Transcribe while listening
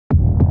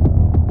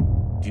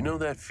Do you know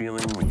that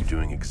feeling when you're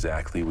doing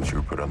exactly what you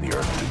were put on the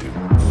earth to do?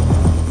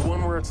 The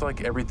one where it's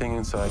like everything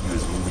inside you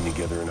is moving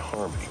together in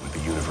harmony with the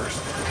universe.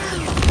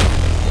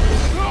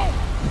 No!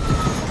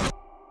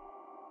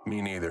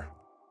 Me neither.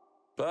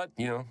 But,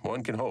 you know,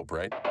 one can hope,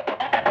 right?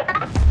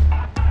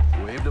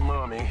 Wave to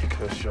Mommy,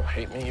 because she'll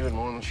hate me even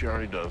more than she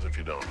already does if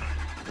you don't.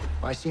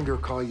 I seem to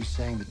recall you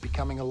saying that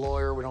becoming a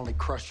lawyer would only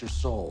crush your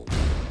soul.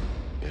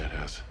 Yeah, it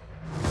has.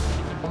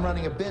 I'm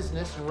running a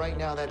business, and right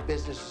now that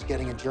business is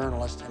getting a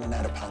journalist in and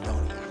out of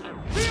Paldonia.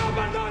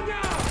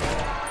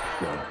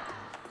 No.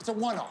 It's a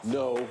one-off.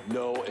 No,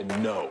 no, and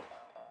no.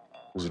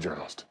 Who's a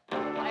journalist?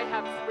 I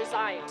have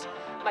resigned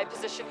my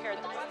position here.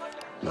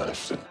 Not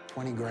interested.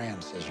 20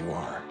 grand says you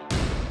are.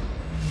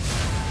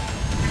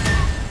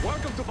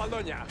 Welcome to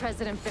Paldonia.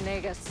 President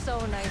Venegas,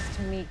 so nice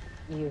to meet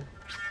you.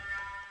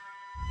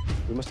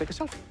 We must take a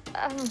selfie.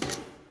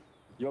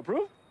 You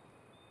approve?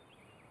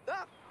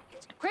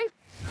 Great.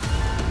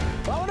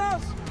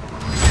 Vámonos!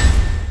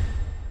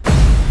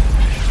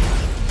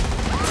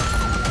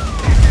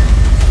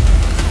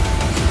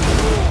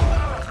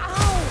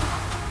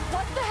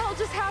 What the hell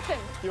just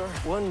happened? Your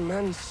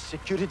one-man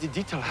security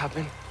detail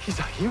happened. He's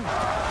a hero.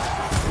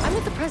 I'm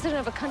with the president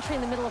of a country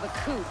in the middle of a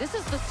coup. This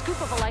is the scoop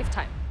of a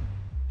lifetime.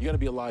 You gotta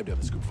be alive to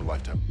have the scoop for a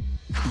lifetime.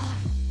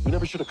 We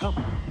never should have come.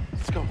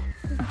 Let's go.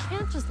 You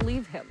can't just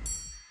leave him.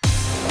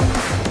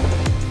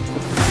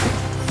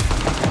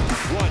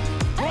 Run!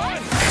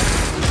 Run!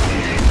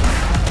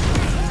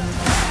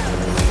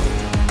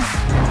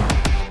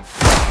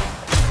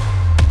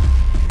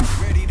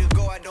 Ready to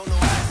go, I don't know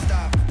how to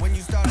stop. When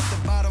you start at the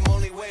bottom,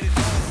 only way to go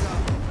is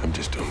up. I'm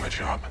just doing my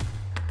job.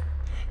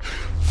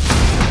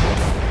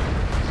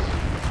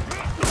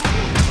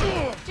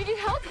 Do you need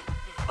help? Get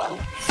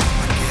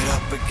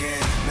up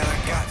again, then I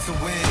got to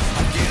win.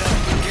 I get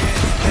up again,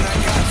 then I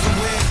got to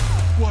win.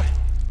 What?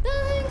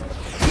 Nothing.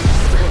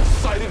 So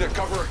excited to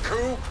cover a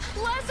coup?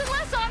 Less and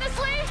less,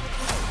 honestly.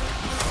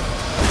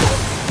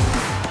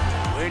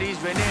 Where is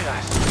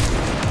Venegas?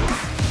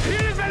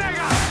 Here's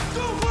Venegas!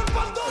 Go for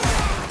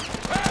Paldonia!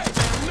 Hey,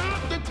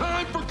 not the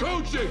time for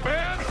coaching,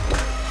 man!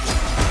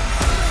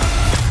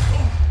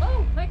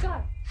 Oh, my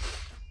God.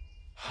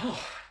 Oh,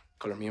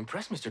 color me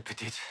impressed, Mr.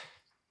 Petit.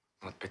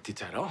 Not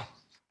petit at all.